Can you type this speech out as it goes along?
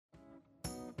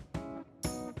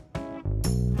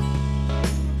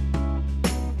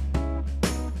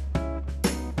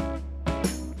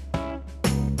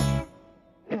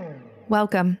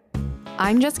Welcome.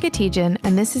 I'm Jessica Tejan,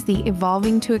 and this is the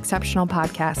Evolving to Exceptional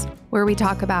podcast, where we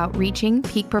talk about reaching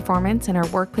peak performance in our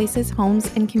workplaces, homes,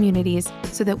 and communities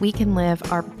so that we can live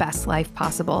our best life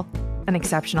possible, an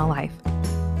exceptional life.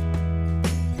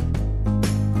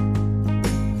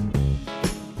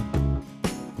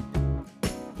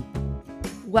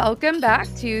 Welcome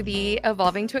back to the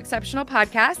Evolving to Exceptional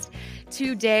podcast.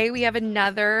 Today, we have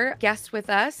another guest with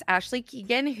us, Ashley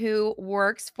Keegan, who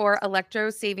works for Electro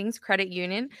Savings Credit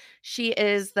Union. She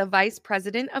is the vice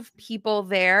president of people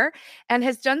there and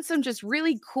has done some just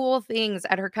really cool things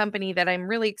at her company that I'm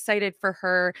really excited for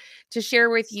her to share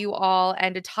with you all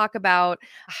and to talk about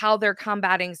how they're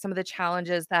combating some of the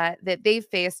challenges that they've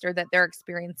faced or that they're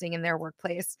experiencing in their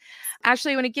workplace.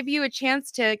 Ashley, I want to give you a chance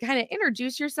to kind of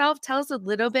introduce yourself. Tell us a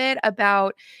little bit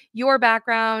about your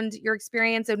background, your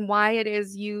experience, and why it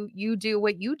is you do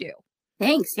what you do.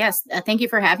 Thanks. Yes. Thank you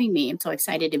for having me. I'm so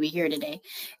excited to be here today.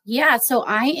 Yeah. So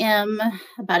I am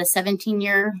about a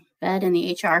 17-year vet in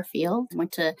the HR field.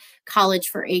 Went to college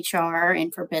for HR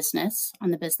and for business on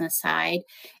the business side.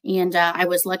 And I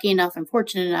was lucky enough and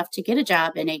fortunate enough to get a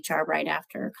job in HR right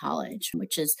after college,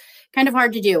 which is kind of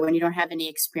hard to do when you don't have any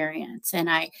experience. And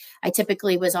I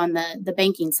typically was on the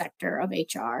banking sector of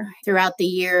HR. Throughout the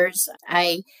years,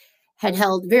 I had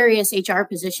held various HR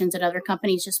positions at other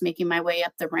companies, just making my way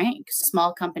up the ranks,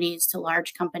 small companies to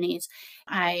large companies.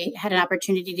 I had an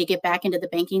opportunity to get back into the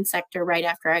banking sector right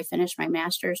after I finished my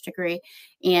master's degree.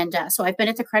 And so I've been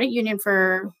at the credit union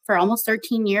for almost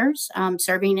 13 years,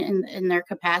 serving in their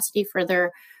capacity for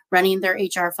running their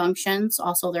HR functions,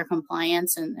 also their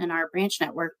compliance and our branch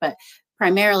network. But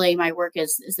primarily my work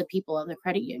is the people of the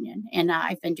credit union. And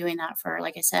I've been doing that for,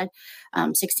 like I said,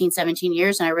 16, 17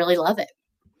 years, and I really love it.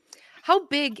 How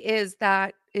big is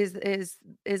that is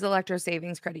Electro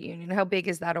Savings Credit Union? How big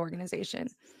is that organization?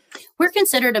 We're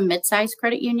considered a mid-sized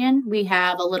credit union. We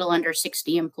have a little under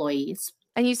 60 employees.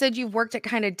 And you said you've worked at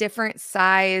kind of different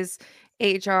size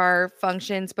HR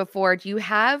functions before. Do you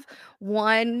have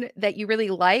one that you really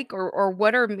like, or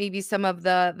what are maybe some of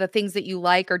the things that you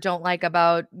like or don't like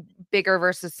about bigger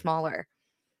versus smaller?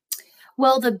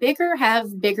 Well, the bigger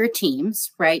have bigger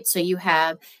teams, right? So you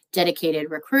have dedicated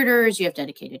recruiters, you have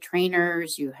dedicated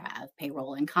trainers, you have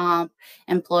payroll and comp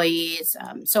employees.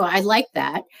 So I like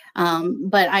that.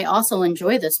 But I also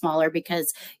enjoy the smaller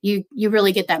because you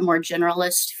really get that more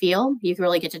generalist feel. You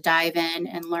really get to dive in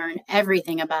and learn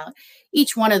everything about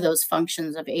each one of those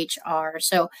functions of HR.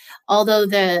 So although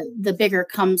the bigger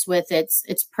comes with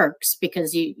its perks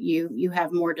because you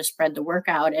have more to spread the work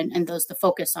out and those to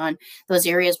focus on those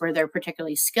areas where they're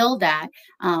particularly skilled at,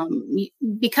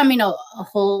 becoming a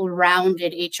whole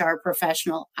rounded HR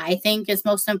professional, I think, is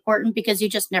most important because you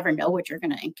just never know what you're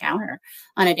going to encounter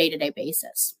on a day-to-day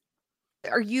basis.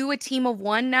 Are you a team of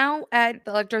one now at the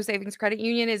Electro Savings Credit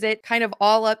Union? Is it kind of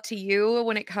all up to you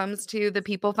when it comes to the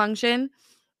people function?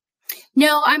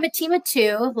 No, I'm a team of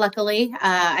two. Luckily,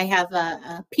 I have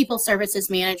a people services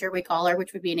manager, we call her,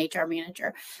 which would be an HR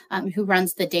manager, who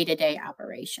runs the day-to-day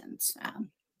operations.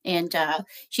 And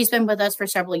she's been with us for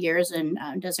several years and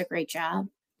does a great job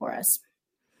for us.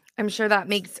 I'm sure that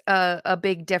makes a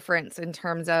big difference in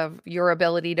terms of your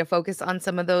ability to focus on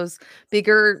some of those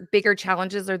bigger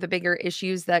challenges or the bigger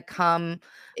issues that come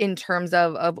in terms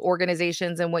of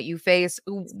organizations and what you face.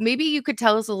 Maybe you could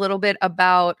tell us a little bit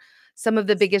about some of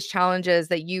the biggest challenges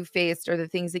that you've faced or the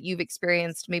things that you've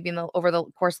experienced maybe over the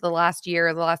course of the last year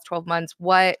or the last 12 months.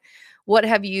 What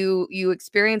have you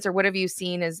experienced or what have you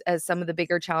seen as some of the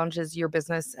bigger challenges your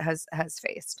business has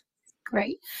faced?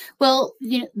 Right. Well,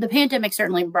 the pandemic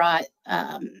certainly brought,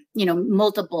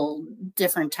 multiple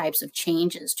different types of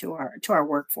changes to our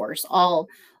workforce, all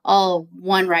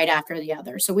one right after the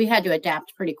other. So we had to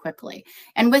adapt pretty quickly.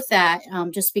 And with that,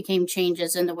 just became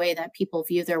changes in the way that people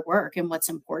view their work and what's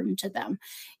important to them.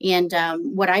 And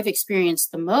what I've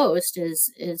experienced the most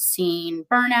is seeing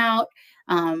burnout,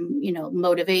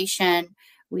 motivation.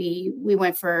 We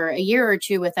went for a year or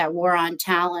two with that war on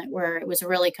talent where it was a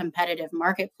really competitive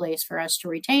marketplace for us to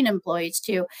retain employees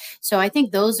too. So I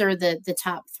think those are the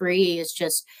top three is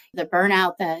just the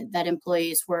burnout that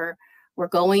employees were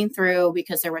going through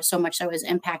because there was so much that was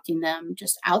impacting them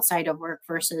just outside of work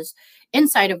versus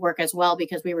inside of work as well,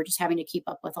 because we were just having to keep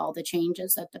up with all the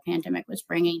changes that the pandemic was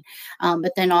bringing.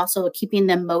 But then also keeping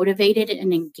them motivated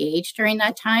and engaged during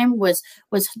that time was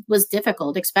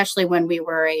difficult, especially when we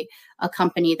were a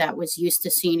company that was used to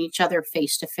seeing each other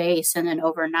face to face. And then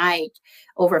overnight,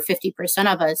 over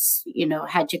 50% of us,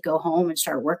 had to go home and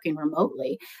start working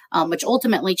remotely, which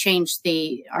ultimately changed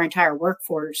our entire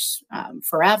workforce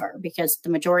forever because the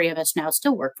majority of us now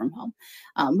still work from home,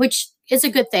 which is a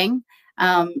good thing.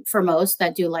 for most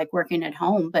that do like working at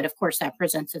home. But of course, that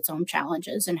presents its own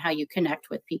challenges and how you connect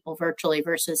with people virtually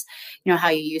versus, how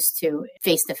you used to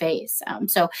face to face.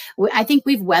 So I think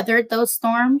we've weathered those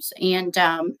storms, and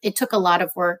it took a lot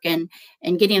of work and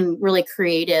getting really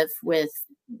creative with,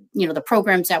 the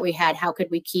programs that we had. How could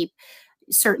we keep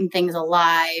certain things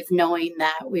alive, knowing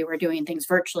that we were doing things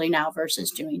virtually now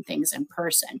versus doing things in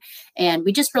person. And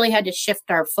we just really had to shift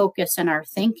our focus and our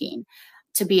thinking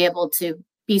to be able to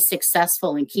be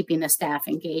successful in keeping the staff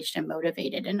engaged and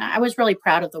motivated. And I was really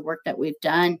proud of the work that we've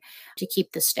done to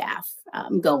keep the staff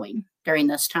going during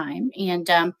this time. And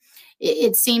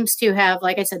it seems to have,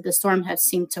 like I said, the storm has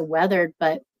seemed to weathered,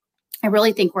 but I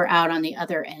really think we're out on the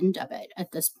other end of it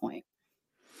at this point.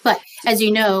 But as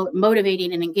you know,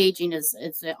 motivating and engaging is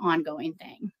an ongoing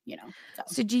thing,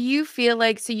 So do you feel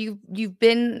like, you've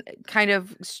been kind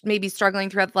of maybe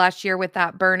struggling throughout the last year with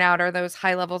that burnout or those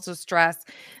high levels of stress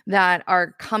that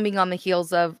are coming on the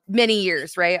heels of many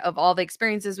years, right? Of all the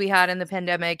experiences we had in the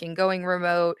pandemic and going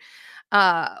remote.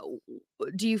 Uh,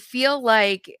 do you feel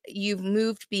like you've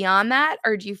moved beyond that,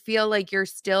 or do you feel like you're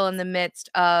still in the midst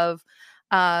of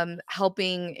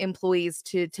helping employees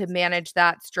to manage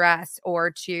that stress,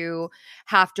 or to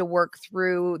have to work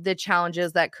through the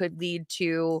challenges that could lead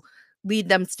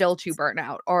them still to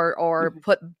burnout, or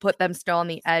Mhm. put them still on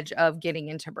the edge of getting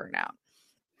into burnout?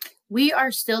 We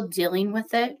are still dealing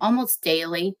with it almost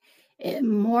daily.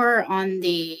 More on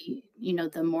the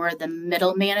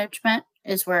middle management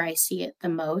is where I see it the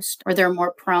most, or they're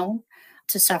more prone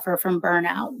to suffer from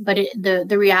burnout. But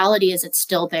the reality is it's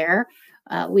still there.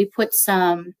 We put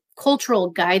some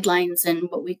cultural guidelines and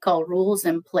what we call rules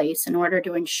in place in order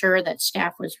to ensure that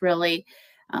staff was really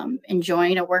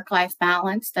enjoying a work-life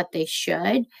balance that they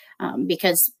should.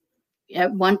 Because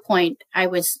at one point I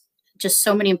was just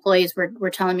so many employees were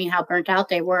telling me how burnt out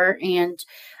they were. And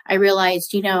I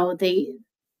realized, they,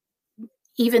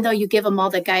 even though you give them all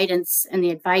the guidance and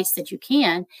the advice that you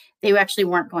can, they actually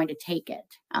weren't going to take it.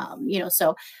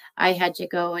 So I had to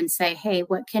go and say, hey,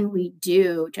 what can we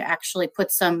do to actually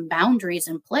put some boundaries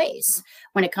in place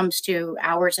when it comes to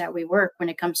hours that we work, when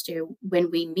it comes to when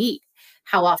we meet,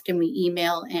 how often we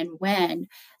email and when.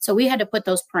 So we had to put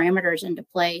those parameters into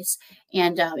place.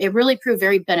 And it really proved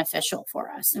very beneficial for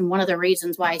us. And one of the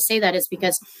reasons why I say that is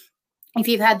because if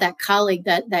you've had that colleague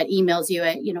that emails you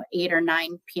at 8 or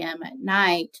 9 p.m. at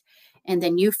night, and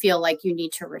then you feel like you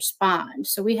need to respond.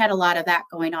 So we had a lot of that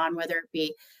going on, whether it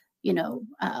be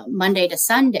Monday to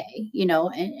Sunday,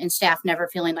 and staff never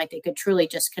feeling like they could truly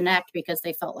just connect because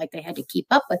they felt like they had to keep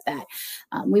up with that.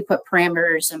 We put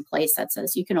parameters in place that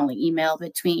says you can only email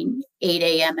between 8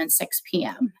 a.m. and 6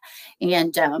 p.m.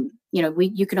 And,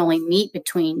 you can only meet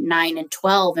between 9 and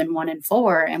 12 and 1 and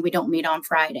 4, and we don't meet on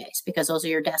Fridays because those are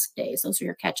your desk days. Those are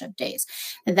your catch up days.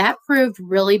 And that proved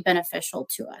really beneficial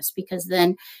to us because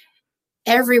then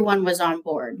everyone was on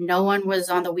board. No one was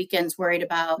on the weekends worried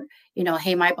about,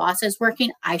 hey, my boss is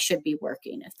working. I should be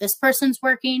working. If this person's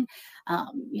working,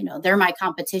 they're my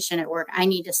competition at work. I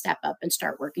need to step up and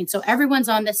start working. So everyone's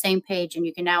on the same page, and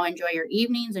you can now enjoy your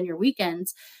evenings and your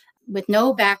weekends with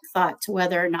no back thought to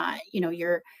whether or not,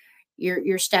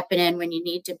 you're stepping in when you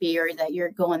need to be, or that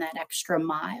you're going that extra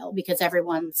mile, because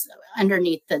everyone's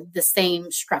underneath the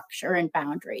same structure and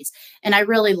boundaries. And I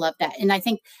really love that. And I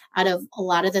think out of a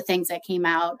lot of the things that came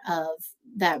out of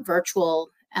that virtual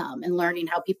and learning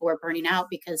how people were burning out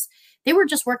because they were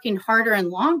just working harder and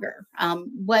longer.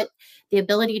 What the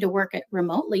ability to work at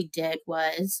remotely did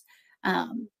was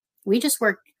we just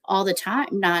worked all the time,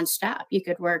 nonstop. You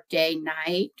could work day,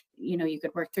 night. You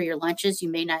could work through your lunches. You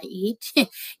may not eat.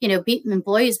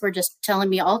 Employees were just telling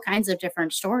me all kinds of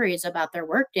different stories about their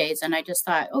work days, and I just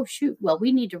thought, oh shoot, well,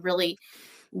 we need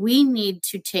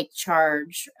to take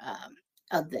charge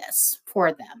of this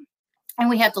for them. And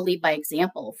we have to lead by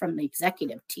example from the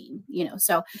executive team,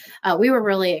 So we were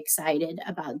really excited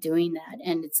about doing that,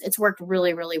 and it's worked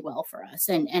really, really well for us.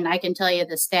 And I can tell you,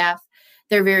 the staff,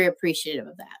 they're very appreciative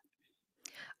of that.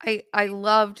 I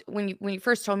loved when you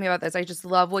first told me about this. I just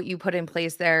love what you put in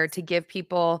place there to give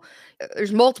people.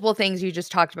 There's multiple things you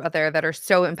just talked about there that are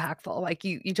so impactful. Like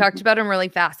you talked Mhm. about them really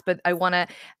fast, but I want to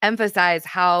emphasize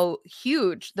how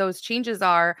huge those changes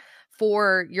are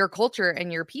for your culture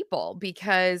and your people,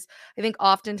 because I think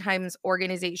oftentimes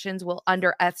organizations will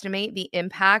underestimate the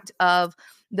impact of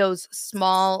those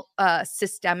small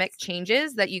systemic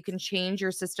changes, that you can change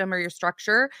your system or your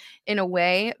structure in a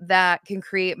way that can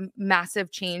create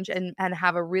massive change and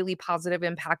have a really positive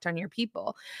impact on your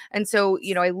people. And so,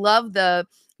 I love the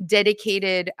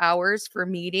dedicated hours for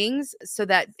meetings so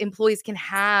that employees can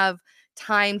have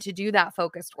time to do that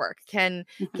focused work, Mhm.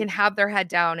 can have their head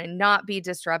down and not be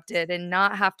disrupted and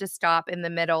not have to stop in the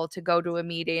middle to go to a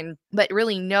meeting, but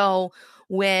really know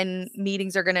when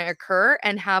meetings are going to occur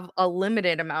and have a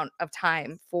limited amount of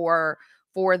time for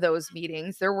those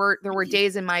meetings. There were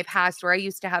days in my past where I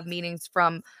used to have meetings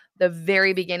from the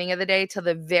very beginning of the day to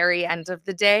the very end of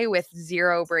the day with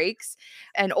zero breaks.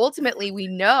 And ultimately, we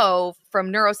know from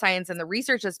neuroscience and the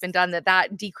research that's been done that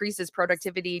that decreases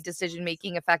productivity, decision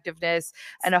making, effectiveness,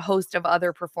 and a host of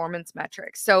other performance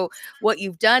metrics. So, what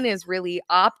you've done is really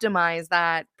optimize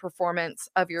that performance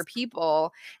of your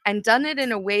people and done it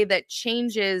in a way that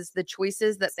changes the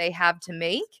choices that they have to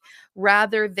make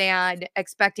rather than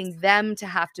expecting them to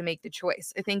have to make the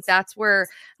choice. I think that's where,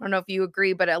 I don't know if you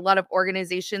agree, but a lot of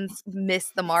organizations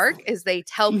miss the mark is they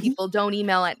tell Mhm. people don't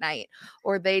email at night,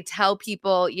 or they tell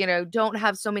people, don't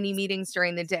have so many meetings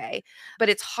during the day. But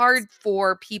it's hard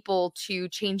for people to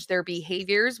change their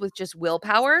behaviors with just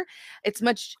willpower. It's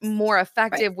much more Right.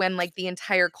 effective when like the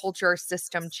entire culture or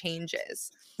system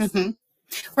changes. Mhm.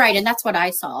 Right, and that's what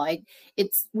I saw.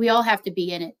 It's we all have to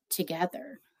be in it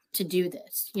together to do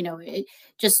this. It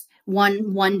just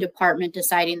one department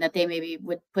deciding that they maybe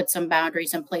would put some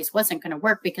boundaries in place wasn't going to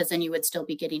work, because then you would still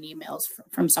be getting emails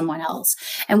from someone else.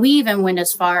 And we even went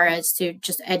as far as to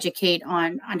just educate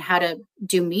on how to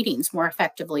do meetings more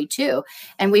effectively too.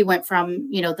 And we went from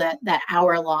that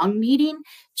hour long meeting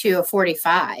to a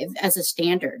 45 as a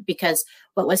standard, because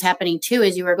what was happening too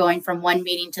is you were going from one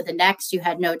meeting to the next. You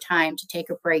had no time to take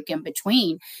a break in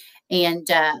between. And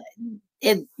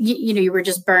you were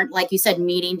just burnt, like you said,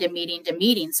 meeting to meeting to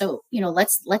meeting. So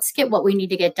let's get what we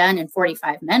need to get done in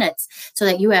 45 minutes, so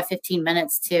that you have 15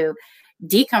 minutes to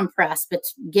decompress, but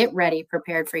get ready,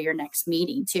 prepared for your next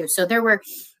meeting too. So there were,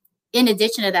 in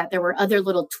addition to that, there were other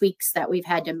little tweaks that we've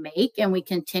had to make, and we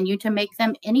continue to make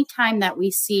them. Anytime that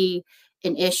we see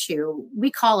an issue,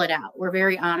 we call it out. We're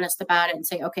very honest about it and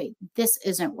say, okay, this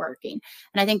isn't working.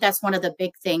 And I think that's one of the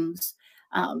big things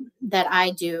that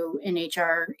I do in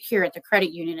HR here at the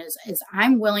credit union is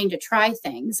I'm willing to try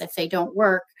things. If they don't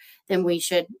work, then we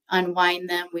should unwind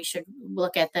them. We should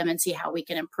look at them and see how we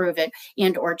can improve it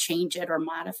and or change it or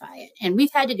modify it. And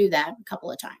we've had to do that a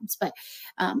couple of times, but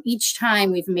each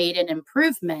time we've made an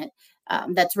improvement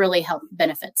that's really helped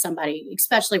benefit somebody,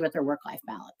 especially with their work-life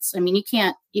balance. I mean, you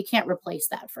can't replace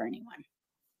that for anyone.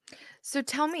 So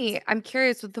tell me, I'm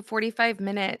curious with the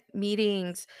 45-minute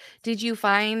meetings, did you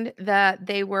find that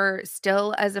they were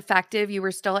still as effective? You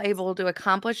were still able to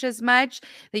accomplish as much,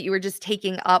 that you were just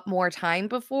taking up more time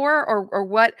before, or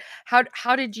what,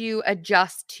 how did you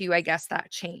adjust to, I guess, that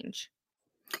change?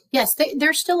 Yes,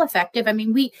 they're still effective. I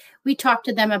mean, we talk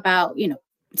to them about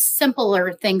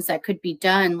simpler things that could be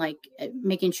done, like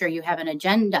making sure you have an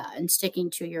agenda and sticking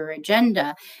to your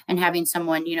agenda, and having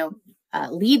someone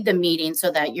lead the meeting,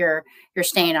 so that you're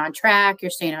staying on track,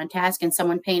 you're staying on task, and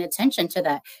someone paying attention to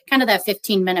that kind of that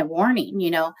 15-minute warning.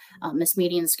 This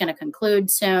meeting is going to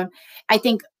conclude soon. I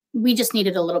think we just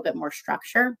needed a little bit more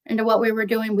structure into what we were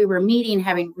doing. We were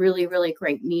having really, really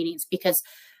great meetings, because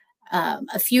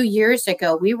a few years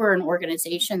ago, we were an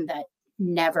organization that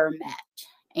never met,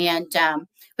 and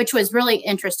which was really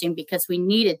interesting, because we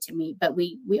needed to meet, but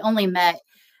we only met.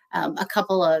 A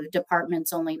couple of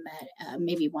departments only met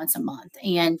maybe once a month,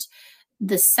 and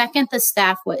the second the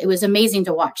staff was, it was amazing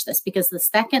to watch this, because the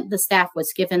second the staff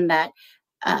was given that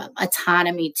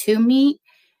autonomy to meet,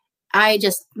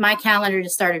 my calendar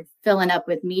just started filling up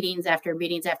with meetings after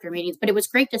meetings after meetings. But it was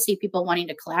great to see people wanting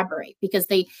to collaborate, because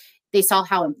they saw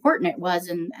how important it was,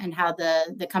 and how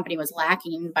the company was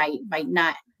lacking by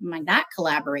not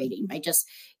collaborating, by just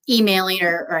emailing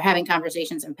or having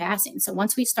conversations in passing. So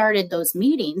once we started those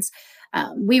meetings,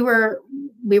 we were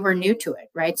new to it,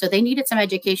 right? So they needed some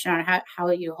education on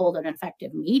how you hold an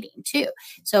effective meeting too.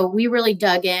 So we really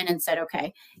dug in and said,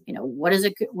 okay, what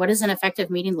does an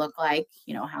effective meeting look like?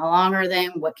 How long are they?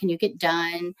 What can you get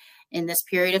done in this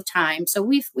period of time? So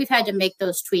we've had to make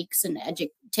those tweaks and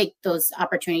take those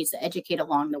opportunities to educate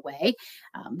along the way.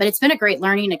 But it's been a great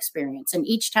learning experience, and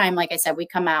each time, like I said, we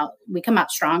come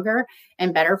out stronger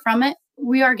and better from it.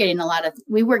 We were getting a lot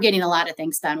of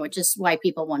things done, which is why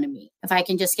people want to meet. If I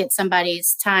can just get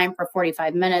somebody's time for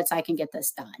 45 minutes, I can get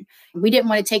this done. We didn't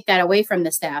want to take that away from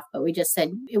the staff, but we just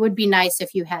said it would be nice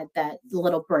if you had that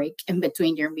little break in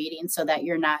between your meetings, so that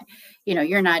you're not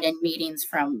in meetings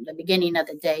from the beginning of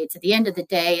the day to the end of the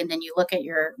day. And then you look at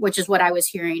which is what I was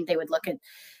hearing. They would look at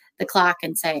the clock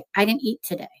and say, I didn't eat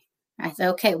today. I said,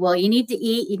 okay, well, you need to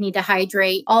eat, you need to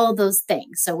hydrate, all of those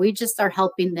things. So we just are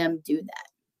helping them do that.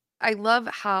 I love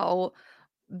how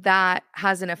that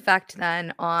has an effect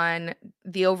then on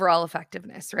the overall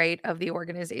effectiveness, right, of the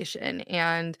organization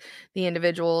and the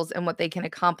individuals and what they can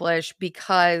accomplish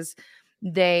because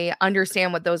they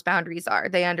understand what those boundaries are.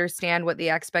 They understand what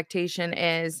the expectation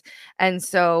is. And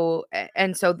so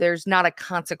there's not a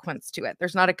consequence to it.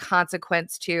 There's not a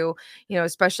consequence to,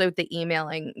 especially with the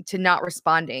emailing, to not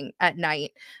responding at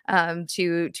night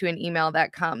to an email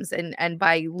that comes. And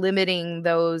by limiting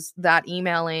that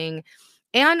emailing,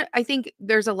 and I think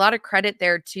there's a lot of credit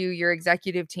there to your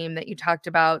executive team that you talked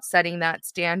about setting that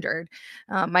standard.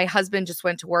 My husband just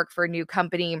went to work for a new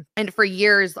company, and for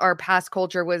years, our past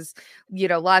culture was,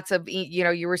 lots of,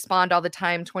 you respond all the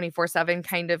time, 24/7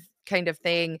 kind of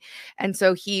thing. And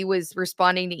so he was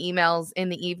responding to emails in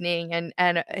the evening,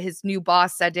 and his new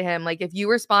boss said to him, like, if you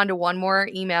respond to one more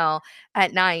email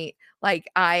at night, like,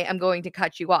 I am going to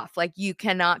cut you off. Like, you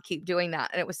cannot keep doing that.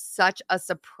 And it was such a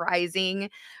surprising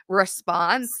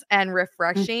response and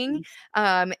refreshing.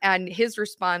 Mhm. And his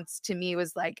response to me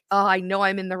was like, oh, I know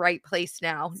I'm in the right place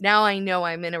now. Now I know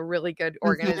I'm in a really good Mhm.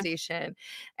 organization.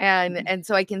 And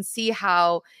so I can see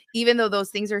how, even though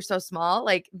those things are so small,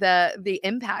 like the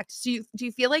impact. So do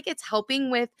you feel like it's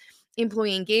helping with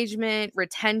employee engagement,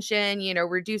 retention,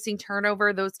 reducing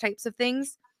turnover, those types of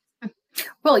things?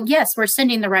 Well, yes, we're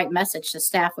sending the right message to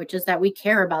staff, which is that we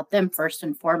care about them first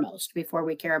and foremost before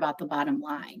we care about the bottom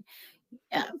line.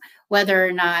 Whether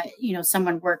or not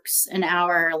someone works an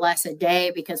hour or less a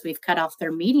day because we've cut off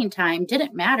their meeting time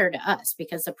didn't matter to us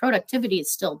because the productivity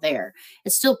is still there.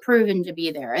 It's still proven to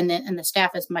be there, and the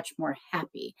staff is much more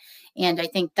happy. And I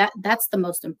think that's the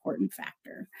most important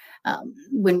factor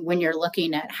when you're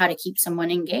looking at how to keep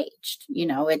someone engaged.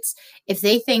 It's if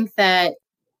they think that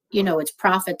it's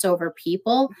profits over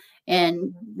people,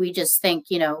 and we just think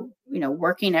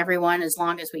working everyone as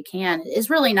long as we can is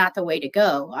really not the way to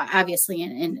go, obviously,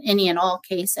 in any and all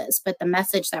cases. But the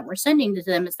message that we're sending to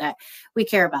them is that we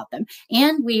care about them,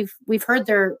 and we've heard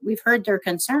their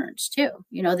concerns too.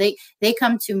 They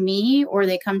come to me, or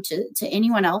they come to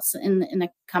anyone else in the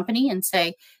company and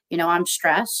say, I'm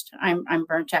stressed, I'm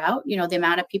burnt out. The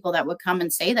amount of people that would come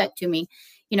and say that to me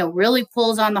really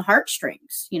pulls on the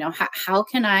heartstrings. How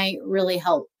can I really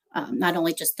help, not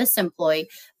only just this employee,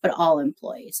 but all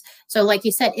employees? So, like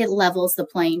you said, it levels the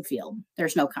playing field.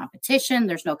 There's no competition,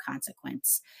 there's no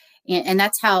consequence. And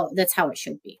that's how it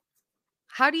should be.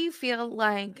 How do you feel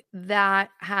like that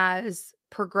has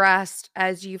progressed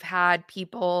as you've had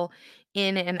people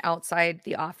in and outside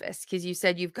the office? Because you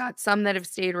said you've got some that have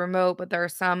stayed remote, but there are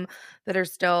some that are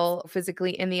still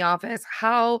physically in the office.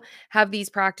 How have these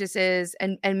practices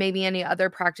and maybe any other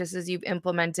practices you've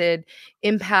implemented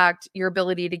impact your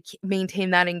ability to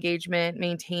maintain that engagement,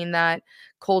 maintain that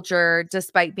culture,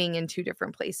 despite being in two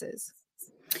different places?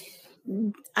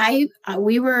 I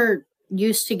We were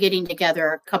used to getting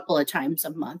together a couple of times a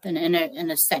month in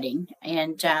a setting,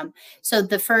 and so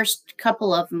the first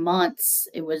couple of months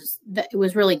it was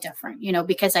really different,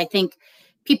 because I think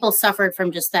people suffered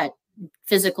from just that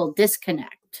physical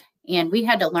disconnect, and we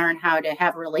had to learn how to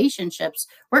have relationships,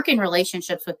 working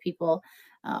relationships with people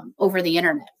over the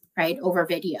internet, right, over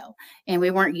video, and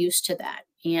we weren't used to that.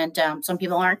 And some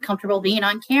people aren't comfortable being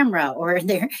on camera, or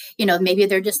maybe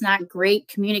they're just not great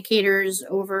communicators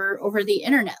over the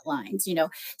internet lines.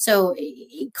 So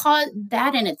it caused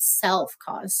that in itself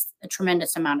caused a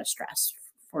tremendous amount of stress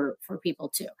for people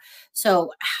too.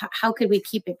 So how could we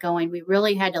keep it going? We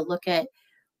really had to look at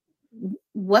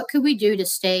what could we do to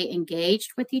stay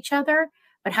engaged with each other,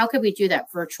 but how could we do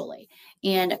that virtually?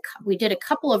 And we did a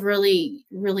couple of really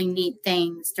really neat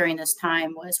things during this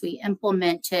time. Was we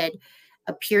implemented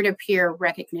a peer-to-peer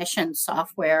recognition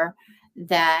software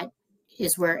that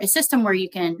is where a system where you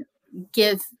can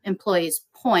give employees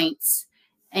points,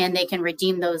 and they can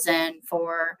redeem those in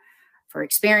for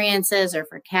experiences, or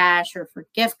for cash, or for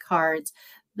gift cards.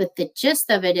 But the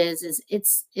gist of it is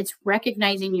it's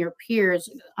recognizing your peers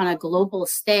on a global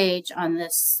stage on the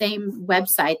same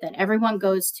website that everyone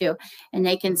goes to, and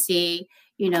they can see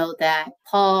that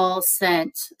Paul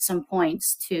sent some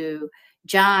points to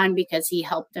John because he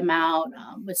helped him out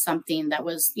with something that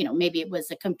was, maybe it was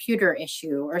a computer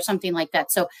issue or something like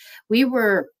that. So we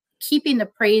were keeping the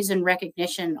praise and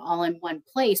recognition all in one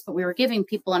place, but we were giving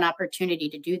people an opportunity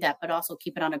to do that, but also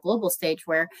keep it on a global stage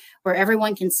where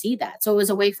everyone can see that. So it was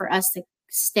a way for us to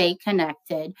stay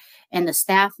connected. And the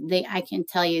staff, I can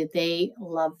tell you, they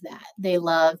love that. They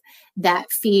love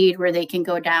that feed where they can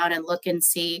go down and look and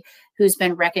see who's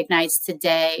been recognized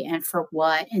today and for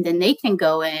what. And then they can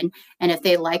go in, and if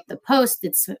they like the post,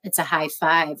 it's a high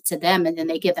five to them. And then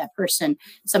they give that person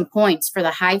some points for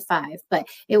the high five. But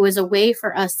it was a way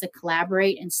for us to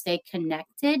collaborate and stay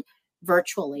connected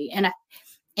virtually. And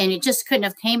And it just couldn't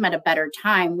have came at a better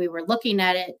time. We were looking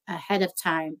at it ahead of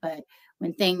time, but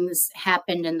when things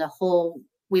happened and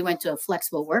we went to a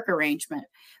flexible work arrangement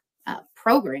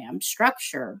program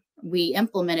structure, we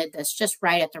implemented this just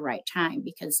right at the right time,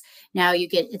 because now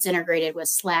it's integrated with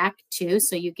Slack too.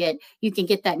 So you can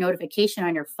get that notification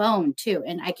on your phone too.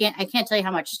 And I can't tell you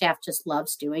how much staff just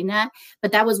loves doing that.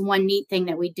 But that was one neat thing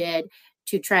that we did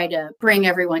to try to bring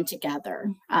everyone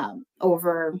together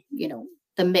over,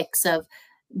 the mix of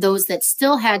those that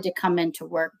still had to come into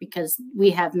work, because we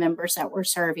have members that we're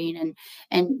serving,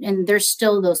 and there's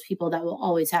still those people that will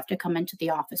always have to come into the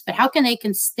office. But how can they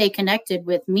stay connected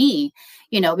with me,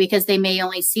 because they may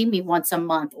only see me once a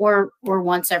month or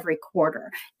once every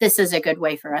quarter. This is a good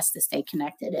way for us to stay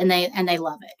connected, and they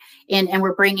love it. And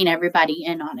we're bringing everybody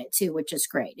in on it too, which is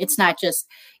great. It's not just,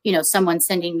 someone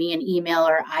sending me an email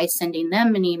or I sending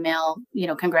them an email,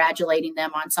 congratulating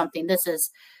them on something. This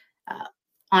is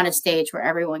on a stage where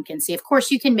everyone can see. Of course,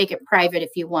 you can make it private if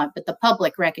you want, but the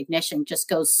public recognition just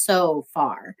goes so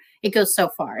far. It goes so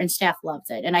far, and staff loves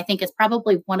it. And I think it's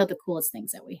probably one of the coolest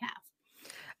things that we have.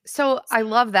 So I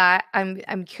love that.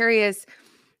 I'm curious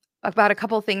about a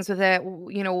couple things with it.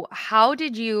 How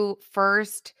did you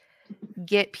first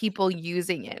get people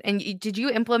using it? And did you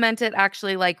implement it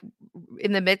actually like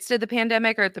in the midst of the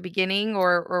pandemic or at the beginning,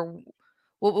 or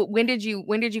when did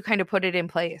you kind of put it in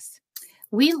place?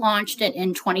 We launched it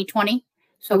in 2020.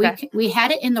 So Okay. we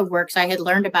had it in the works. I had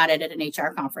learned about it at an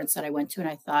HR conference that I went to, and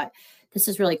I thought, this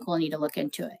is really cool. I need to look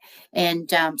into it. And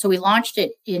so we launched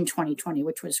it in 2020,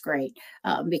 which was great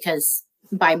because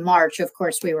by March, of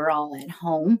course, we were all at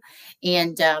home.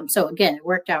 And so again, it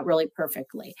worked out really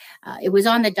perfectly. It was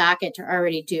on the docket to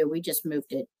already do. We just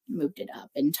moved it up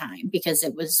in time, because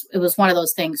it was one of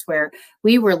those things where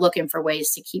we were looking for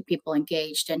ways to keep people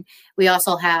engaged. And we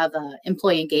also have an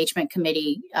employee engagement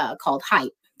committee called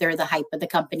Hype. They're the hype of the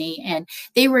company, and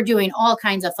they were doing all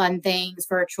kinds of fun things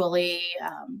virtually,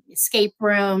 escape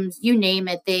rooms, you name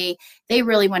it. They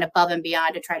really went above and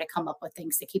beyond to try to come up with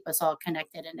things to keep us all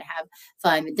connected and to have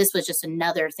fun. This was just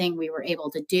another thing we were able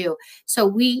to do. So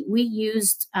we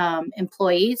used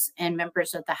employees and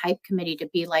members of the Hype committee to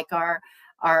be like our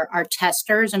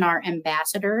testers and our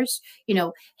ambassadors.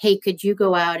 Hey, could you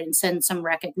go out and send some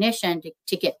recognition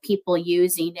to get people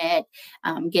using it,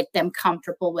 get them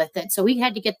comfortable with it? So we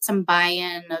had to get some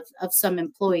buy-in of some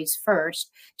employees first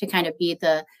to kind of be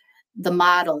the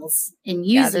models in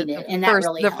using it, and that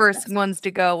really the helped first us. ones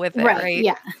to go with it, right?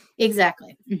 Yeah,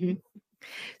 exactly. Mm-hmm.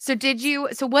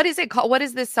 So what is it called? What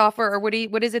is this software, or what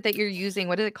is it that you're using?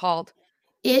 What is it called?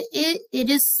 It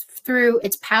is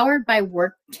it's powered by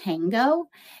Work Tango,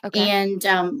 Okay. and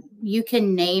you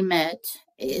can name it.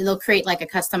 They'll create like a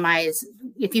customized.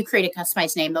 If you create a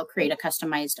customized name, they'll create a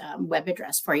customized web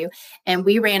address for you. And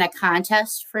we ran a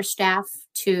contest for staff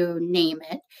to name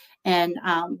it, and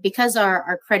because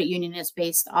our credit union is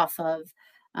based off of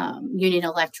Union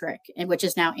Electric, and which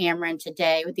is now Ameren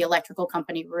today, with the electrical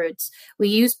company roots. We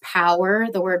use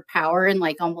the word power in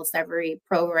like almost every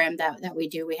program that we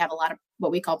do. We have a lot of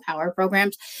what we call power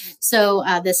programs. So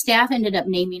the staff ended up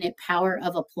naming it Power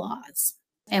of Applause,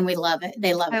 and we love it.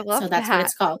 They love I it. So love that's what that.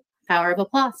 it's called, Power of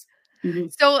Applause. Mm-hmm.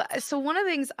 So one of the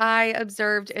things I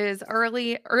observed is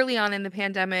early on in the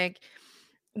pandemic,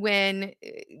 when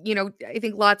I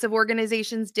think lots of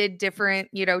organizations did different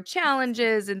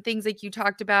challenges and things like you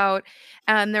talked about,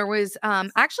 and there was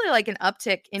actually like an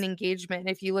uptick in engagement.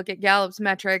 If you look at Gallup's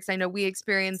metrics, I know we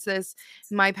experienced this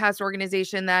in my past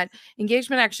organization, that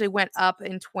engagement actually went up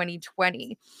in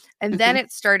 2020, and then Mm-hmm.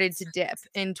 it started to dip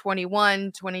in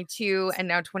 21, 22, and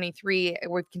now 23.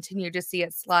 We've continued to see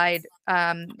it slide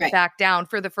Right. back down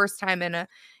for the first time in a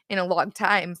long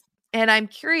time. And I'm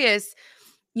curious,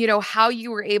 how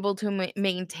you were able to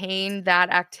maintain that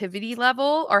activity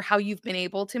level, or how you've been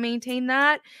able to maintain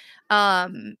that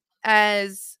um,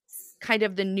 as kind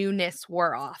of the newness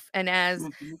wore off, and as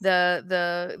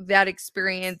Mm-hmm. that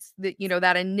experience, that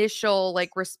that initial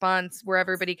like response where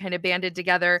everybody kind of banded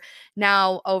together,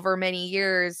 now over many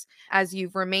years, as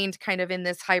you've remained kind of in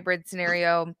this hybrid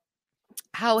scenario,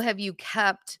 how have you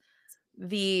kept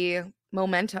the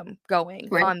momentum going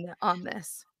Right. on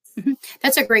this? Mhm.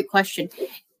 That's a great question.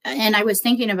 And I was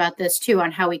thinking about this too,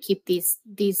 on how we keep these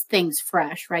things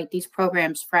fresh, right? These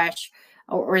programs fresh,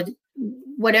 or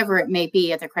whatever it may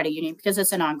be at the credit union, because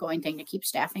it's an ongoing thing to keep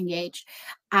staff engaged.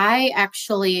 I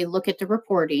actually look at the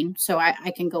reporting, so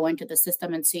I can go into the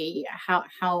system and see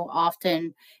how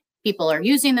often people are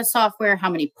using the software, how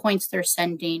many points they're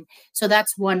sending. So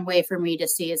that's one way for me to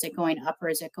see, is it going up or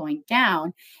is it going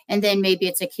down? And then maybe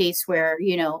it's a case where,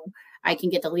 I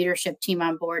can get the leadership team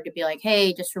on board to be like,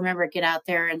 hey, just remember, get out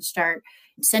there and start,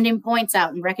 sending points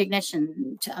out and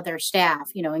recognition to other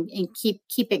staff, and keep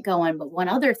it going. But one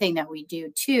other thing that we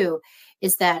do too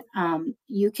is that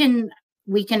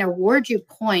we can award you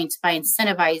points by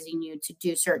incentivizing you to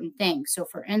do certain things. So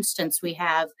for instance, we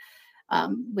have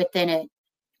within it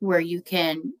where you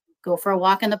can go for a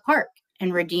walk in the park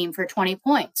and redeem for 20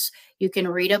 points. You can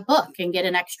read a book and get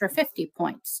an extra 50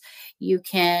 points. You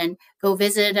can go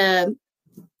visit a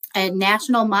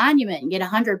national monument and get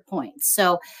 100 points.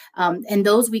 So, and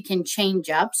those we can change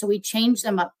up. So we change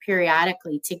them up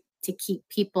periodically to keep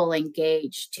people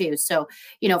engaged too. So,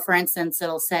 for instance,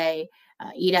 it'll say,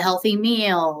 eat a healthy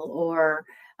meal, or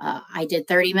I did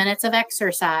 30 minutes of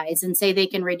exercise, and say they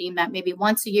can redeem that maybe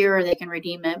once a year, or they can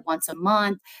redeem it once a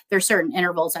month. There's certain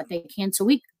intervals that they can. So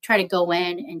we try to go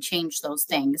in and change those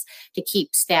things to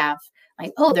keep staff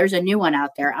like, oh, there's a new one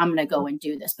out there, I'm going to go and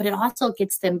do this. But it also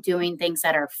gets them doing things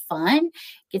that are fun,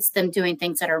 gets them doing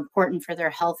things that are important for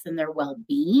their health and their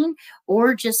well-being,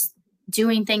 or just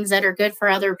doing things that are good for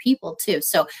other people too.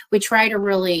 So we try to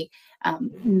really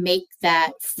make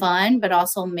that fun, but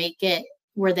also make it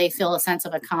where they feel a sense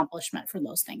of accomplishment for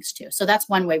those things too. So that's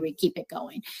one way we keep it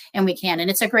going, and we can. And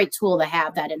it's a great tool to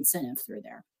have that incentive through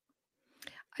there.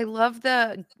 I love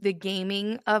the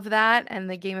gaming of that and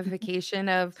the gamification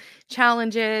of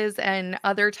challenges and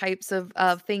other types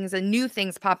of things and new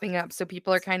things popping up. So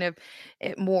people are kind of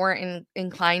more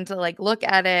inclined to like look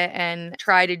at it and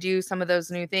try to do some of those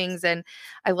new things. And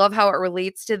I love how it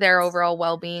relates to their overall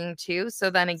well-being too. So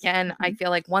then again, I feel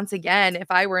like once again, if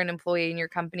I were an employee in your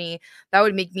company, that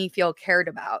would make me feel cared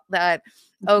about, that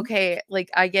okay, like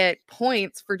I get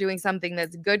points for doing something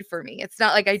that's good for me. It's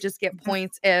not like I just get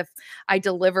points if I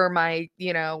deliver my,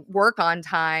 work on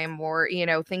time or,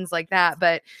 things like that,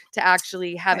 but to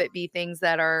actually have it be things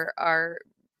that are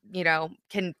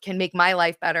can make my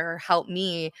life better, help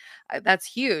me. That's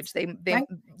huge. They Right.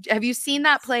 Have you seen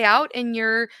that play out in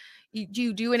do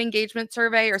you do an engagement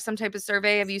survey or some type of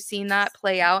survey? Have you seen that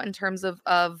play out in terms of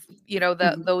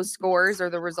those scores or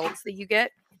the results that you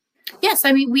get? Yes,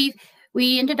 I mean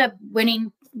we ended up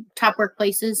winning top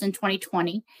workplaces in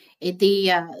 2020.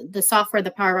 The software,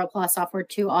 the Power Plus software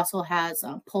too, also has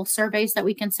pulse surveys that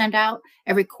we can send out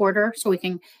every quarter, so we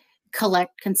can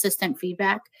collect consistent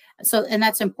feedback. So, and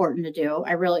that's important to do.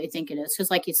 I really think it is,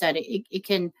 because, like you said, it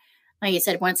can, like you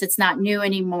said, once it's not new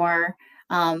anymore.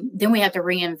 Then we have to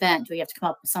reinvent. We have to come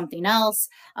up with something else.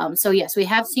 So yes, we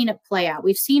have seen it play out.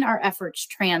 We've seen our efforts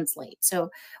translate.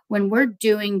 So when we're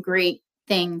doing great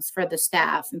things for the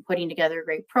staff and putting together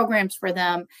great programs for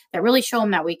them that really show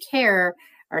them that we care,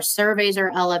 our surveys are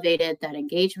elevated, that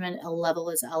engagement level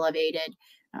is elevated,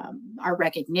 our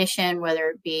recognition,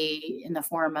 whether it be in the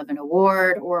form of an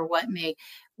award or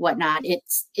whatnot,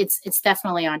 it's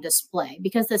definitely on display,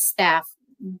 because the staff,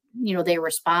 they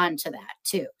respond to that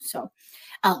too. So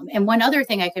and one other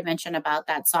thing I could mention about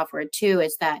that software too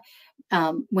is that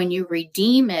when you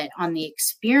redeem it on the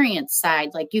experience side,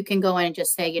 like you can go in and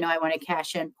just say, I want to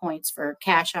cash in points for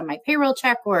cash on my payroll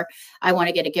check, or I want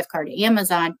to get a gift card to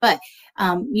Amazon, but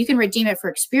you can redeem it for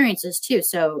experiences too.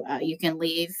 So you can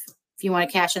leave, if you want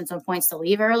to cash in some points to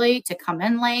leave early, to come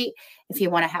in late, if you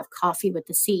want to have coffee with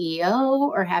the CEO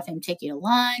or have him take you to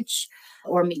lunch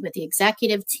or meet with the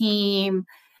executive team.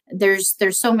 There's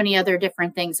so many other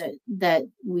different things that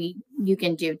you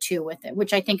can do too with it,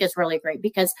 which I think is really great,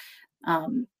 because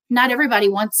not everybody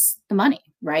wants the money,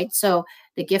 right? So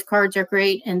the gift cards are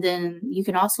great, and then you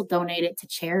can also donate it to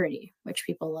charity, which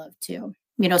people love too.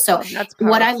 So That's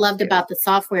what I powerful loved too. about the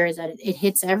software is that it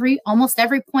hits almost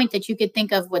every point that you could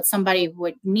think of what somebody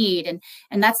would need,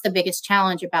 and that's the biggest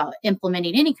challenge about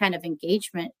implementing any kind of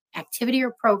engagement activity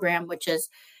or program, which is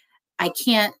I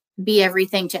can't be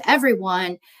everything to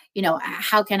everyone.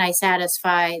 How can I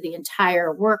satisfy the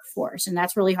entire workforce? And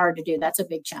that's really hard to do. That's a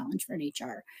big challenge for an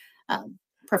HR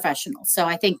professional. So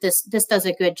I think this does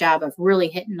a good job of really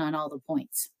hitting on all the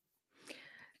points.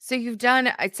 So you've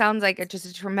done, it sounds like just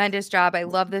a tremendous job. I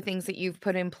love the things that you've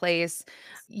put in place.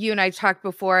 You and I talked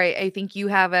before. I think you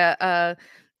have a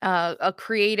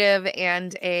creative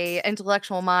and a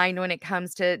intellectual mind when it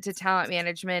comes to talent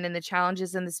management and the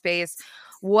challenges in the space.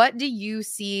 What do you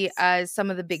see as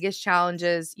some of the biggest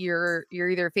challenges you're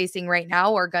either facing right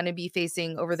now or going to be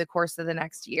facing over the course of the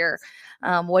next year?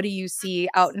 What do you see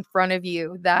out in front of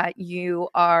you that you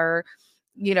are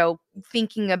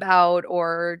thinking about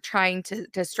or trying to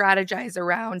strategize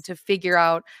around to figure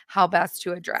out how best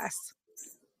to address?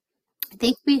 I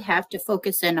think we have to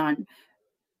focus in on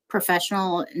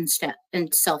professional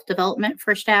and self-development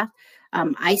for staff.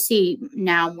 I see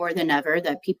now more than ever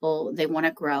that people, they want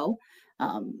to grow,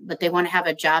 but they want to have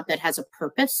a job that has a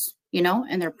purpose.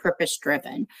 and they're purpose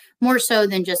driven, more so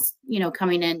than just,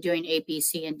 coming in, doing A, B,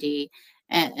 C, and D,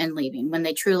 and leaving. When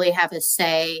they truly have a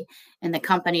say in the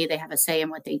company, they have a say in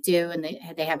what they do, and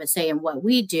they have a say in what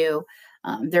we do.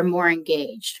 They're more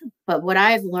engaged. But what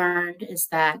I've learned is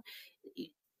that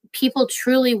people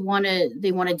truly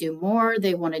they want to do more,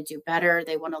 they want to do better,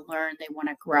 they want to learn, they want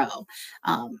to grow.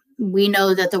 We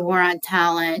know that the war on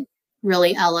talent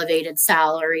really elevated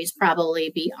salaries,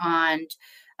 probably beyond,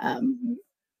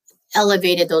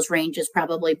 elevated those ranges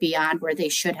probably beyond where they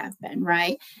should have been,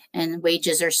 right? And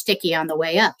wages are sticky on the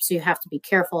way up, so you have to be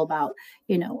careful about,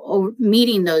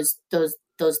 meeting those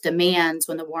demands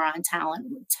when the war on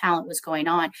talent was going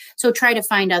on. So try to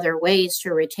find other ways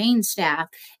to retain staff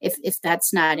if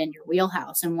that's not in your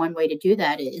wheelhouse. And one way to do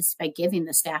that is by giving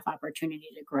the staff opportunity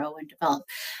to grow and develop.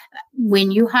 When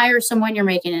you hire someone, you're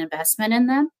making an investment in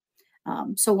them.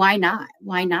 So why not?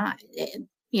 Why not?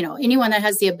 Anyone that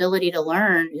has the ability to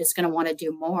learn is going to want to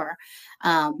do more.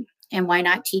 And why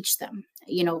not teach them?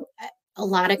 A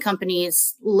lot of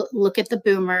companies look at the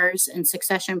boomers, and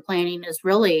succession planning is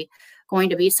really going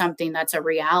to be something that's a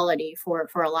reality for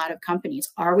a lot of companies.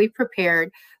 Are we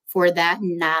prepared for that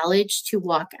knowledge to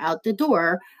walk out the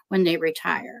door when they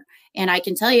retire? And I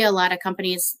can tell you a lot of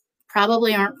companies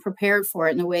probably aren't prepared for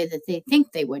it in the way that they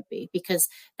think they would be, because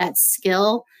that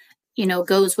skill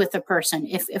goes with the person.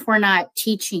 If we're not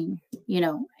teaching,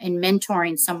 and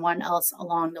mentoring someone else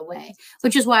along the way,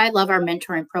 which is why I love our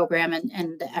mentoring program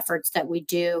and the efforts that we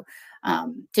do,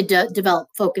 to develop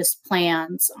focused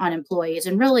plans on employees,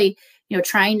 and really,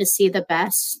 trying to see the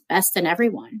best in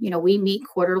everyone. We meet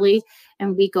quarterly,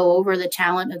 and we go over the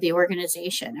talent of the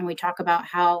organization, and we talk about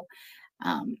how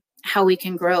we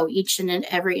can grow each and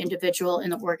every individual in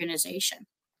the organization.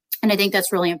 And I think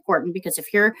that's really important, because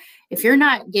if you're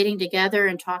not getting together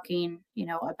and talking,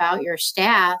 about your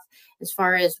staff as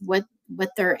far as what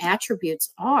their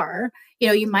attributes are,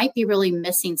 you might be really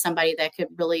missing somebody that could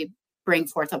really bring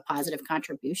forth a positive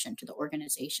contribution to the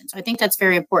organization. So I think that's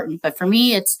very important. But for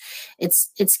me,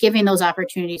 it's giving those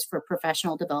opportunities for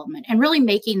professional development and really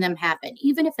making them happen,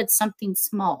 even if it's something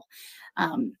small.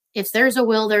 If there's a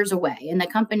will, there's a way, and the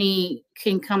company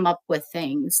can come up with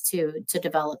things to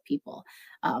develop people,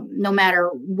 no matter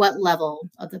what level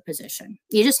of the position.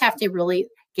 You just have to really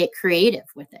get creative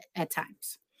with it at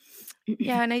times.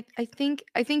 Yeah, and I think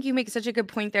you make such a good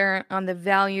point there on the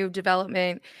value of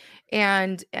development,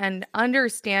 and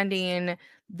understanding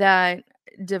that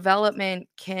development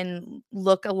can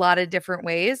look a lot of different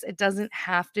ways. It doesn't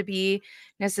have to be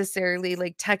necessarily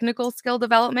like technical skill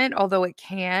development, although it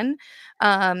can.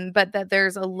 But that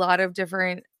there's a lot of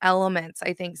different elements,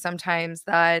 I think, sometimes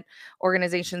that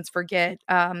organizations forget,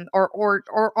 or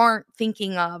aren't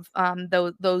thinking of,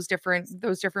 those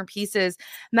different pieces.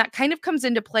 And that kind of comes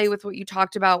into play with what you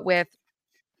talked about with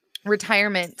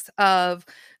retirement of,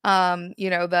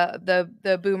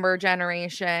 the boomer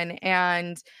generation.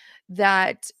 And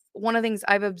that one of the things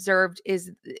I've observed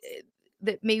is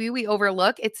that maybe we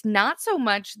overlook, it's not so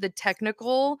much the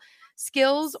technical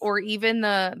skills, or even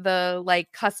the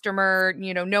like customer,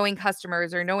 knowing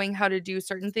customers or knowing how to do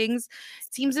certain things.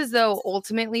 It seems as though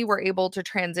ultimately we're able to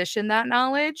transition that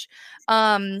knowledge,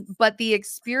 but the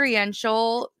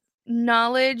experiential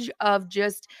knowledge of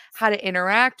just how to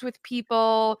interact with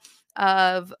people,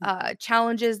 of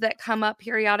challenges that come up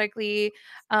periodically,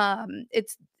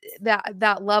 it's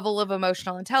that level of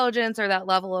emotional intelligence, or that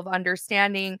level of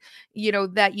understanding,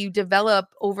 that you develop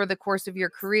over the course of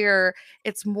your career.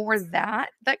 It's more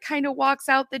that kind of walks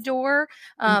out the door,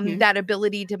 Hmm. that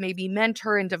ability to maybe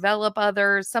mentor and develop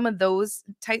others, some of those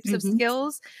types of Hmm.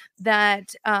 skills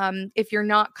that, if you're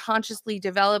not consciously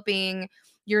developing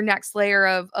your next layer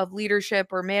of leadership,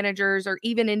 or managers, or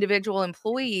even individual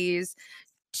employees,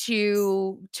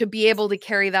 to be able to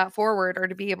carry that forward, or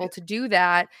to be able to do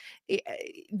that,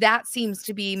 that seems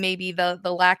to be maybe the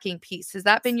lacking piece. Has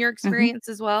that been your Hmm. experience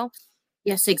as well?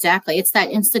 Yes, exactly. It's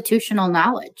that institutional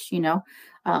knowledge.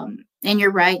 And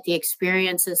you're right. The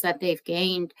experiences that they've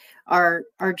gained are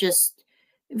just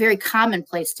very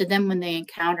commonplace to them when they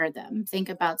encounter them. Think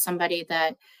about somebody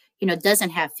that doesn't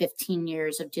have 15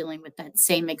 years of dealing with that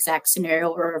same exact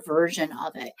scenario or a version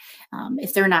of it.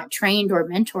 If they're not trained or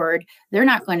mentored, they're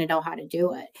not going to know how to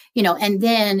do it. And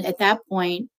then at that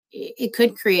point, it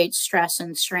could create stress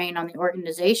and strain on the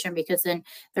organization, because then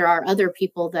there are other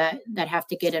people that have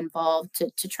to get involved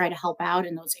to try to help out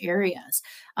in those areas.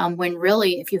 When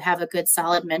really, if you have a good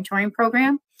solid mentoring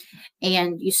program,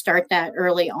 and you start that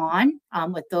early on,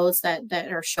 with those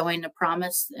that are showing the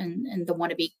promise and the want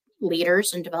to be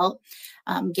leaders and develop,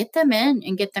 get them in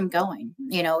and get them going.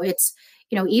 It's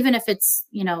even if it's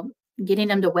getting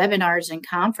them to webinars and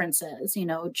conferences,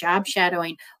 job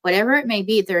shadowing, whatever it may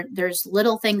be. There's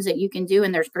little things that you can do,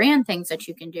 and there's grand things that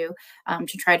you can do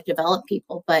to try to develop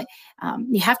people. But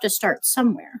you have to start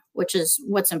somewhere, which is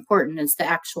what's important, is the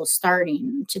actual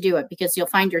starting to do it, because you'll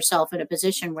find yourself in a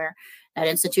position where that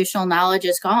institutional knowledge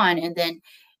is gone, and then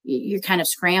you're kind of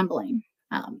scrambling.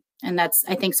 And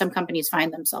I think some companies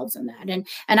find themselves in that. And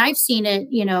I've seen it,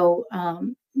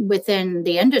 within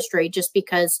the industry, just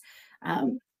because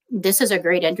this is a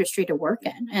great industry to work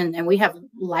in. And we have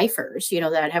lifers,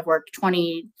 that have worked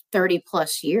 20, 30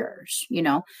 plus years,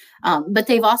 but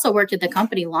they've also worked at the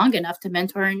company long enough to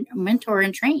mentor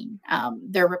and train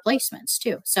their replacements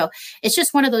too. So it's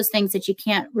just one of those things that you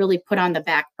can't really put on the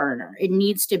back burner. It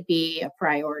needs to be a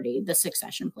priority. The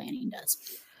succession planning does.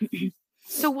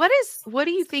 So what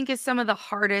do you think is some of the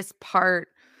hardest parts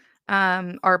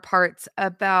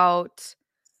about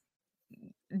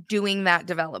doing that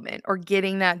development or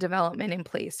getting that development in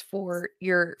place for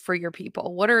your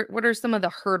people? What are some of the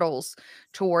hurdles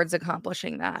towards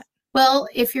accomplishing that? Well,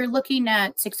 if you're looking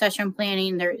at succession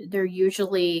planning, they're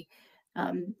usually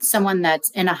someone that's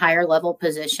in a higher level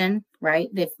position, right?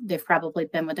 They've probably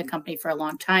been with the company for a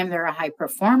long time. They're a high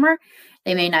performer.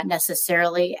 They may not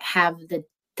necessarily have the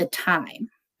time,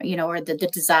 or the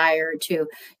desire to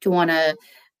want to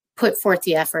put forth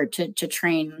the effort to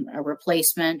train a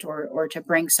replacement or to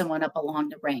bring someone up along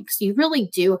the ranks. You really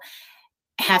do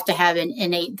have to have an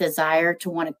innate desire to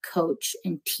want to coach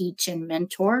and teach and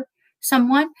mentor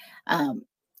someone.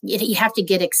 You have to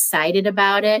get excited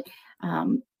about it.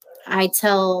 I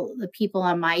tell the people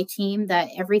on my team that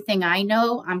everything I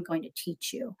know, I'm going to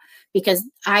teach you, because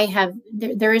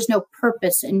there is no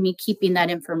purpose in me keeping that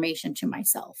information to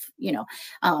myself.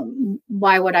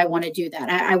 Why would I want to do that?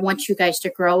 I want you guys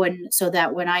to grow, and so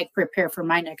that when I prepare for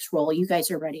my next role, you guys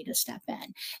are ready to step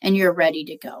in and you're ready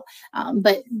to go.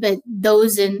 But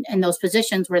those in those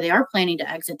positions where they are planning to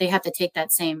exit, they have to take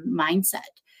that same mindset,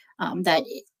 that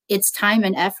it's time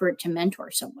and effort to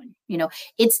mentor someone.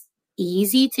 It's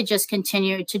easy to just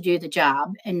continue to do the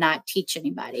job and not teach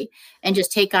anybody and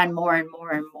just take on more and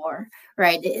more and more,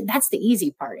 right? That's the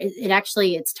easy part.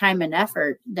 It's time and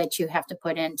effort that you have to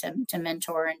put in to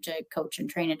mentor and to coach and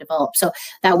train and develop. So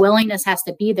that willingness has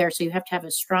to be there. So you have to have a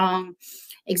strong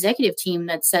executive team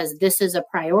that says this is a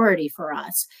priority for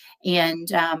us.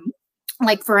 And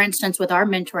like, for instance, with our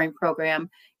mentoring program,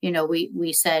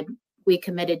 we said, we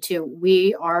committed to,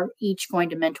 we are each going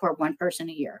to mentor one person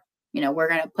a year. We're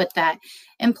going to put that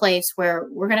in place where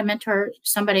we're going to mentor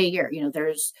somebody a year.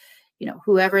 There's,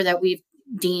 whoever that we've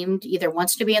deemed either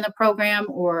wants to be in the program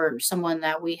or someone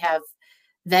that we have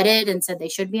vetted and said they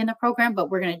should be in the program, but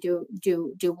we're going to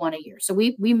do one a year. So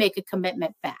we make a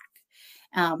commitment back,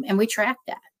 and we track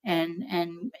that. And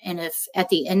if at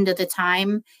the end of the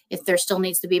time, if there still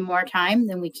needs to be more time,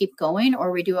 then we keep going, or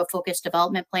we do a focused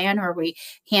development plan, or we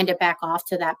hand it back off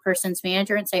to that person's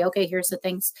manager and say, okay, here's the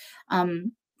things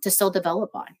to still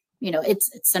develop on.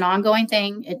 It's an ongoing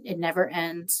thing. It never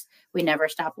ends. We never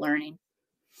stop learning.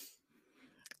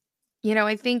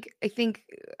 I think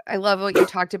I love what you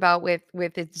talked about with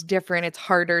it's different, it's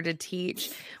harder to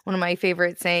teach. One of my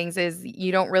favorite sayings is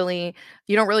you don't really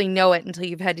know it until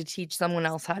you've had to teach someone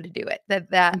else how to do it.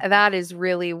 That is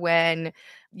really when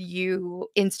you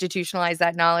institutionalize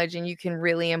that knowledge and you can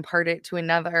really impart it to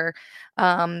another.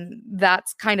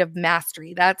 That's kind of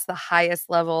mastery. That's the highest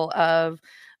level of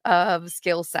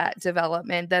skill set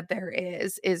development that there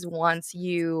is once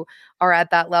you are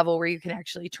at that level where you can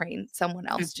actually train someone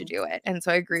else to do it. And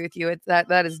so I agree with you. It's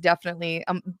that is definitely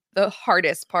the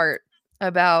hardest part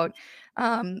about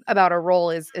a role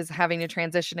is having to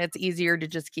transition. It's easier to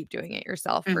just keep doing it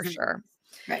yourself, for sure.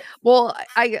 Right. Well,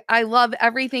 I love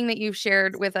everything that you've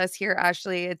shared with us here,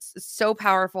 Ashley. It's so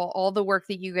powerful. All the work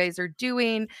that you guys are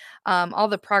doing, all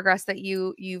the progress that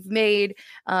you've made,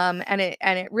 and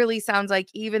it really sounds like,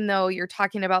 even though you're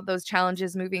talking about those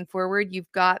challenges moving forward,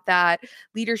 you've got that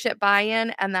leadership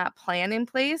buy-in and that plan in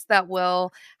place that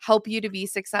will help you to be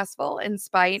successful in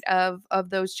spite of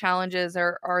those challenges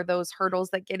or those hurdles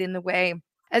that get in the way.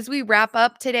 As we wrap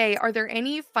up today, are there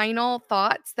any final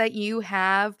thoughts that you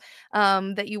have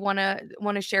that you want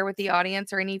to share with the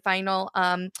audience, or any final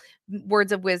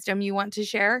words of wisdom you want to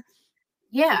share?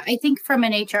 Yeah, I think from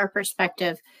an HR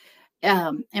perspective,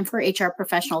 and for HR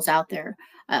professionals out there,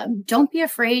 don't be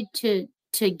afraid to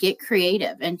get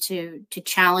creative and to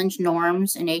challenge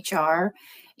norms in HR,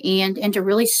 and to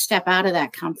really step out of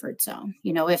that comfort zone.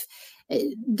 If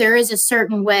there is a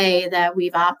certain way that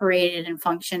we've operated and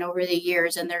functioned over the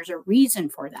years, and there's a reason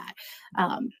for that.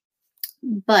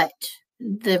 But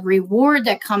the reward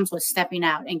that comes with stepping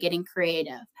out and getting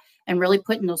creative and really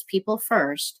putting those people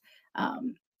first,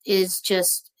 is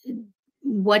just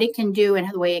what it can do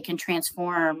and the way it can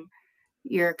transform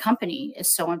your company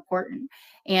is so important.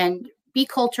 And be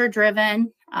culture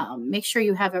driven. Make sure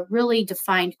you have a really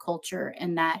defined culture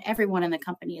and that everyone in the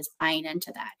company is buying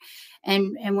into that.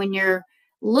 And when you're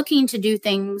looking to do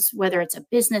things, whether it's a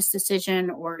business decision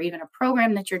or even a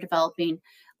program that you're developing,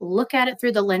 look at it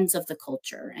through the lens of the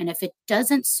culture. And if it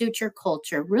doesn't suit your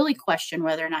culture, really question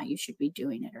whether or not you should be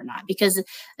doing it or not. Because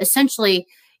essentially,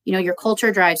 your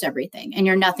culture drives everything, and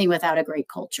you're nothing without a great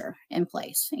culture in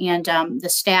place. And the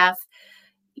staff,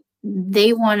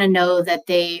 they want to know that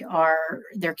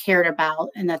they're cared about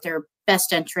and that their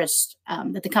best interest,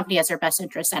 that the company has their best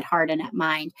interest at heart and at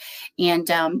mind.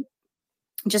 And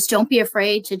just don't be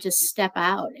afraid to just step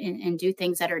out and do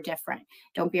things that are different.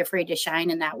 Don't be afraid to shine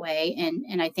in that way.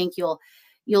 And I think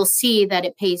you'll see that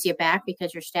it pays you back,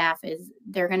 because your staff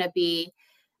they're going to be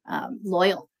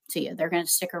loyal to you. They're going to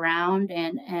stick around,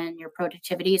 and your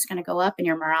productivity is going to go up, and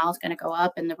your morale is going to go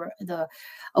up, and the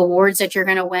awards that you're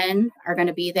going to win are going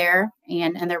to be there,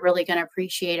 and they're really going to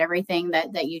appreciate everything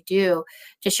that you do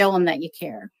to show them that you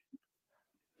care.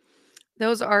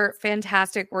 Those are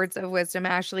fantastic words of wisdom,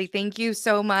 Ashley. Thank you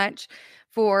so much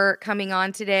for coming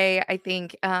on today. I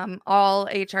think all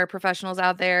HR professionals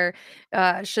out there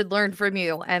should learn from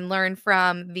you and learn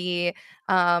from the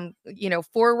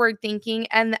forward thinking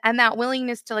and that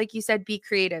willingness to, like you said, be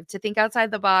creative, to think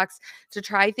outside the box, to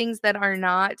try things that are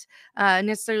not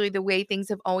necessarily the way things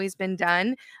have always been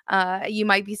done. You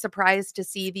might be surprised to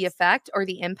see the effect or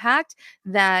the impact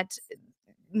that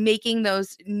making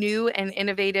those new and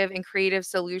innovative and creative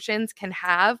solutions can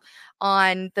have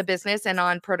on the business and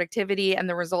on productivity and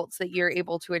the results that you're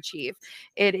able to achieve.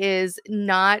 It is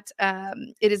not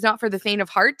for the faint of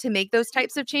heart to make those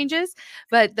types of changes,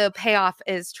 but the payoff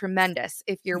is tremendous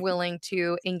if you're willing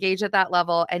to engage at that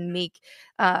level and make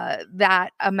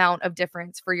that amount of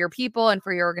difference for your people and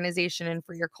for your organization and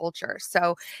for your culture.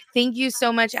 So thank you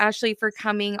so much, Ashley, for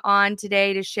coming on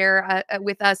today to share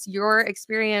with us your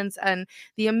experience and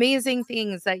the amazing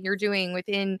things that you're doing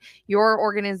within your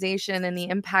organization and the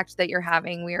impact that you're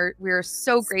having. We are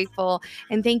so grateful,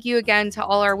 and thank you again to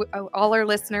all our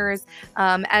listeners.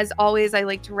 As always, I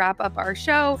like to wrap up our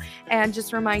show and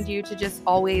just remind you to just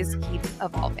always keep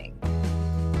evolving.